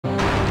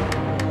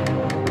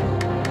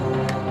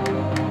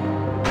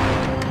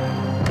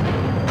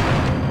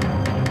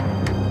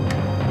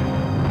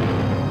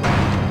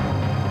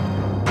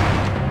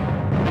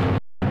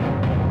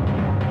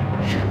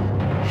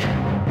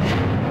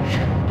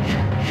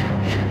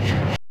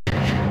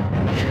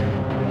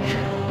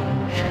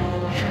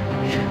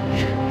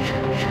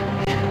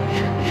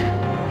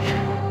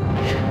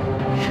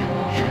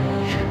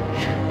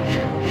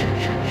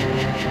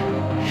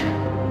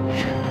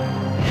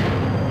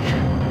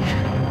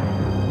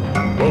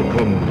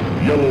Welcome,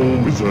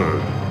 Yellow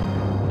Wizard.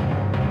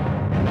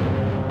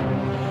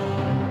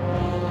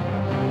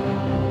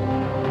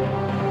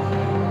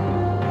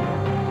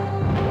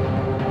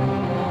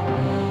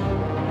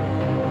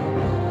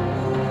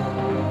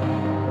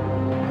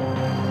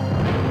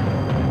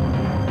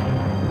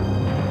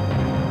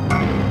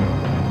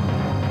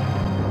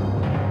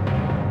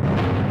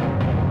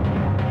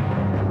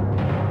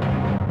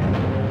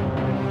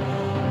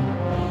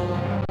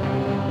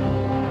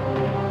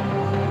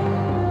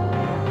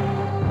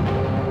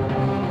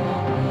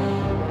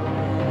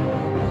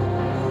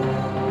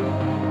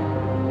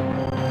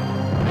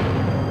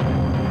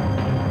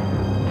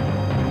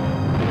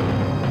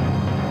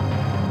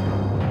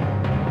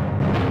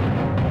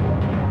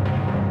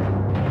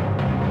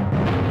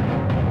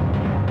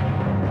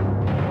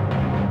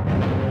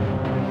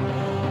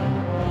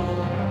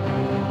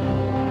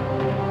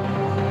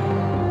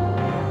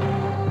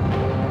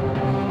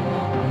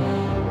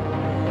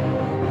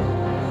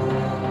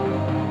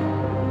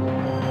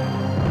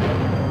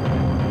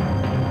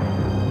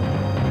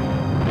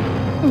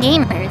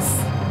 Gamers,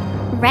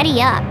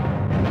 ready up.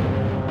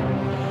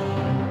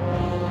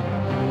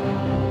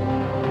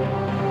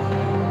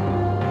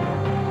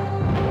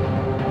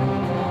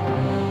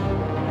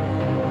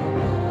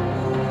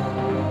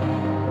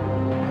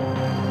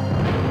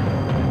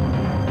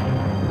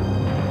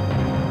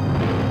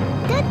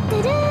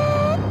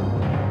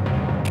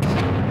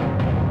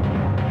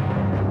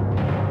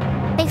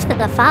 Thanks for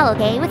the follow,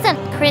 Gay. What's up,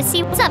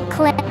 Chrissy? What's up,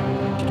 Clint?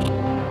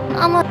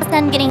 Almost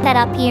done getting that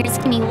up here.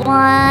 Just give me 1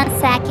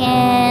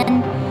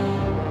 second.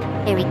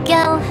 There we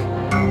go.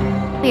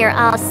 We are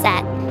all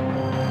set.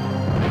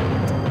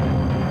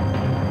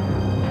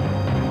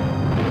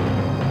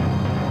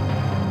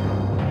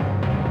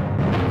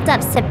 What's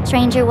up, Sip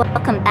Stranger?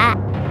 Welcome back.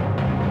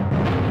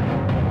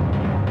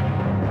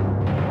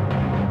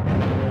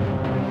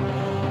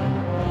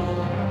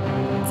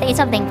 Say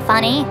something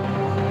funny.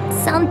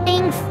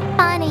 Something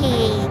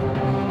funny.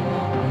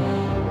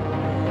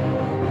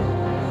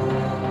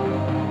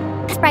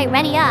 Sprite,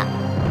 ready up.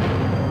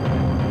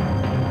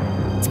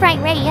 Sprite,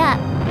 ready up.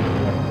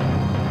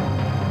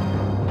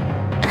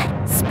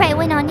 Sprite,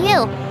 win on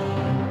you.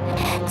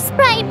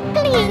 Sprite,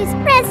 please,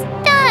 press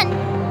done.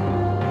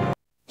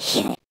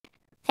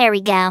 There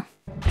we go.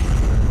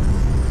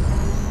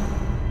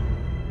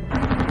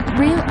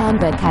 Real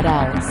Amber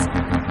Cadals.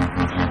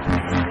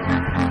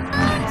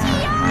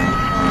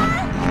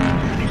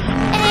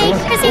 Hey,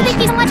 Chrissy, thank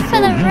you so much for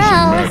the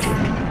rose.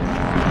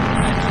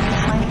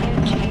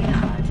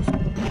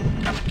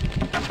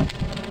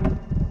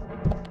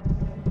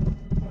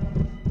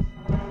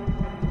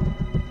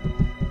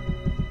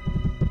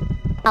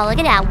 Oh, look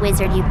at that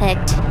wizard you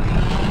picked.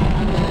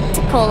 It's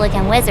a cool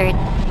looking wizard.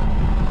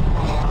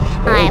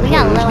 Alright, we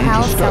got a low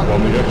health, so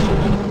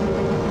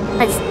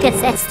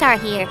let's start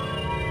here.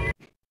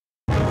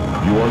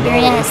 Your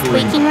internet is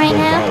tweaking right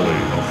now?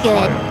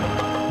 Good.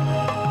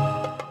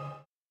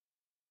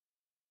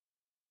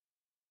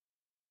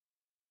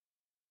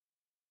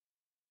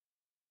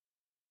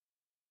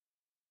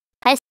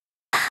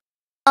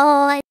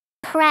 Oh, I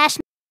crashed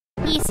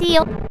my PC.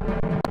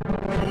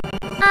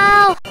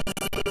 Ow!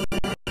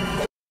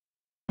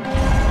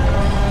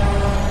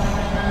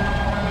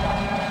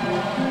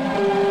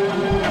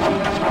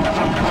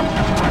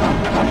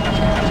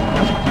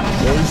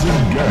 Poison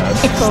gas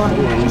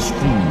spoils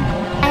food.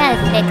 I gotta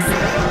fix it.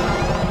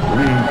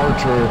 Green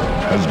Archer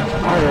has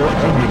fire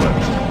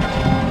amulet.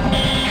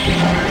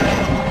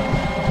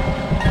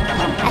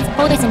 That's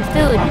poison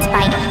food,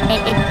 Spike.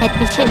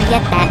 We shouldn't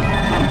get that.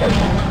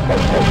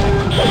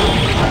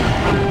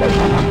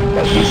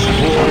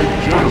 Destroy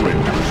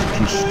generators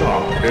to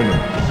stop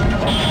enemies.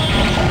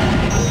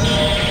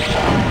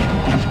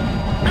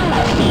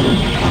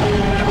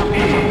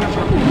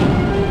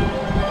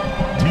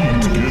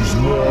 Meat gives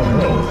more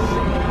health.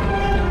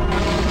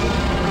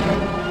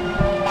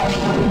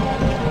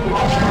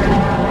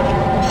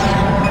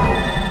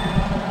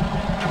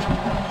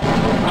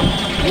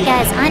 Hey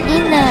guys,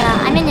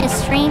 I'm in the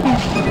stream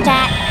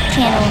chat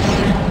channel.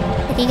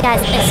 If you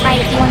guys decide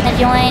if you want to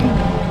join,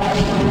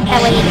 that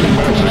way you can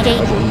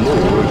communicate.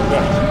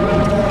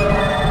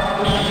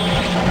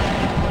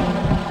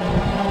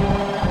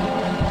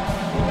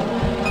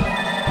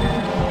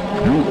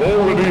 You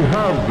already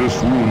have this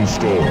rune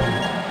stone.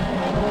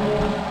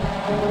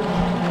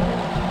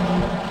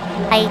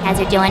 How you guys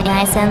are doing,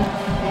 Ison?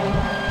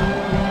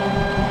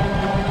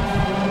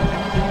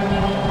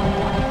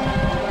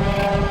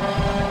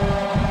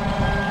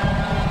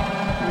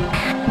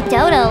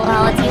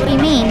 Dodology, what do you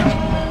mean?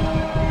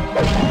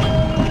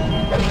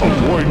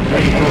 Avoid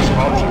dangerous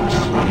objects.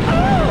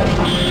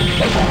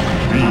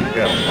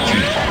 BFG.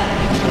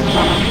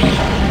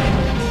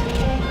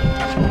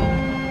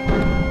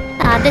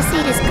 This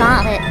seed is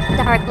Gauntlet,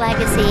 Dark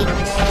Legacy.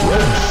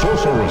 Red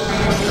Sorceress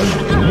has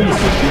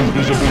limited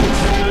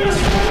invisibility.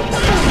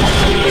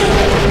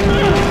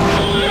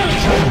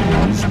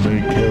 Enemies may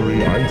carry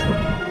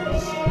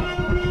items.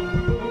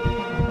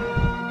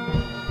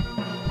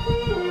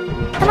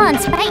 Come on,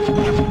 Spike.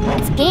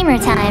 It's gamer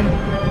time.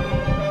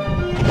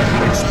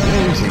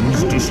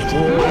 Engines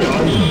destroy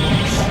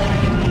items.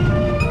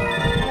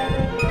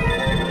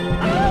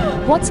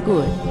 What's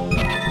good?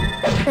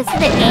 This is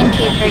the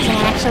GameCube version,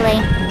 actually.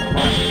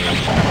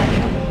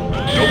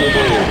 Double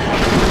barrel.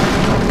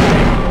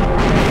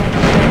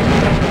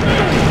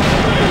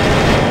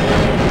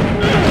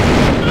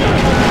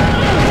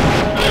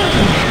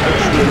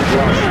 Excellent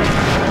drive.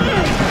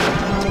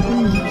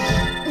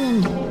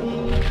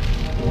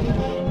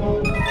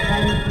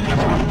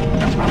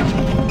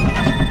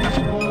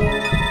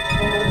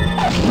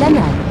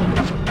 Lemon.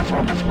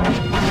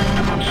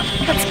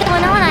 What's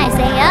going on,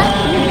 Isaiah?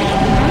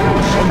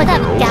 What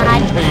up,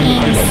 God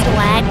King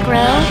Swag,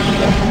 bro?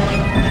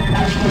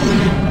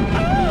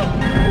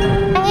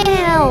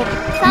 Ew!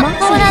 Stop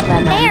blowing up the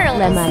barrels!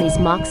 Lemon is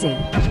Moxie.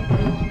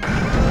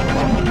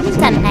 What's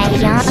up,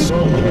 Majon?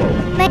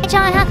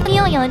 Majon, how come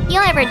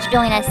you'll ever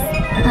join us?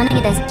 Oh, look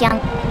at this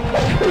junk.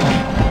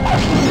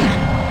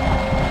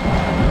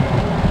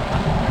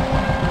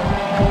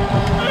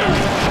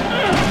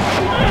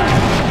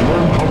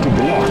 Learn how to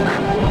block.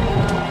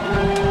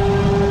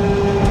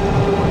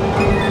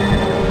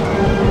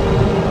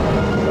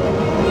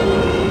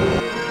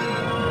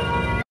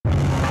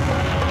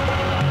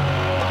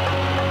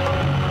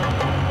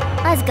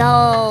 Let's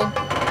go.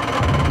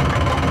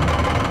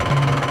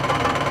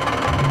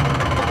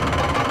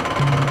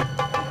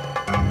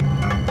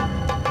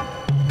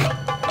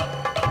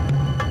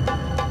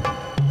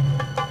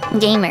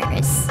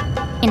 Gamers.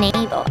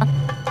 Enable.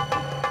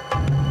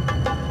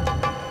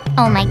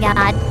 Oh my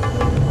god.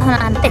 Hold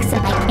on, I'm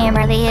fixing my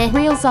camera there.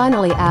 Real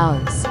Zonally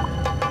ours.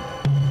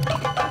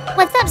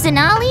 What's up,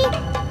 Zanali?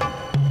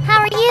 How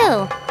are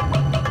you?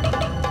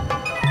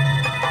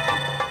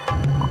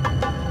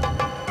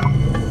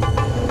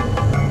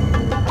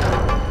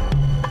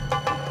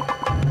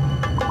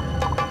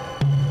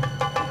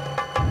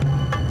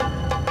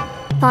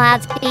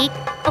 Clouds Peak.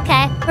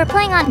 Okay, we're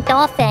playing on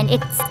Dolphin.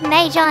 It's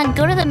Majon.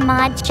 Go to the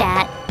mod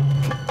chat.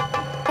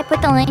 I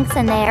put the links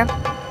in there.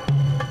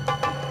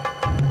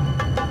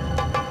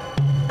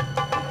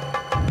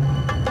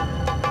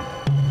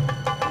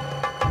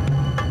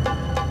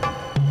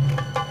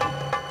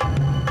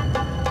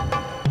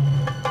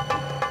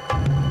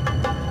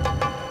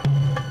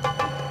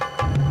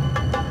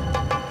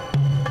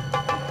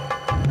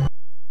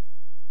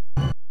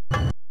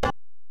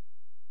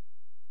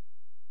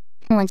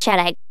 One chat,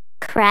 I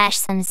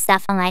crashed some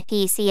stuff on my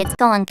PC. It's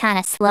going kind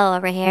of slow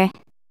over here.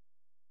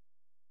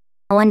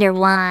 I wonder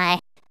why.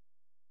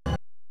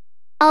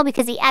 Oh,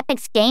 because the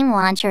Epic's game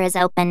launcher is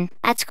open.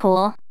 That's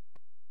cool.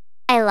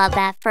 I love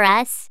that for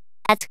us.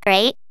 That's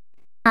great.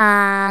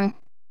 And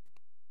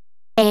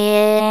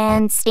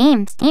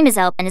Steam. Steam is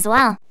open as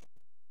well.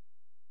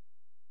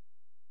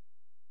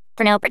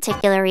 For no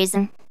particular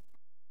reason.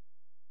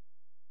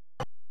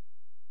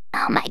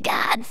 Oh my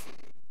god.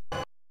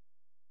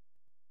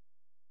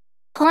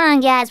 Hold on,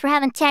 guys. We're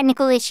having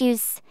technical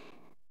issues.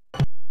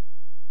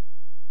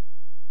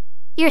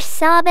 Your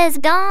sub is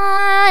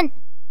gone!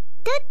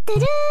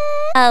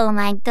 Oh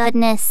my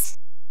goodness.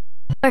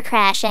 We're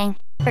crashing.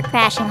 We're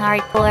crashing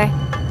hardcore.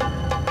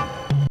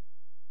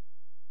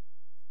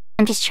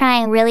 I'm just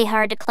trying really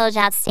hard to close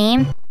out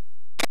Steam.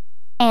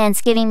 And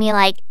it's giving me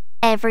like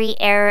every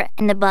error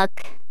in the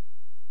book.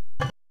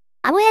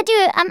 I'm gonna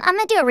do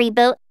a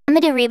reboot.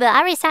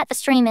 I'll restart the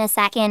stream in a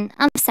second.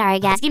 I'm sorry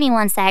guys, give me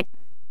 1 sec.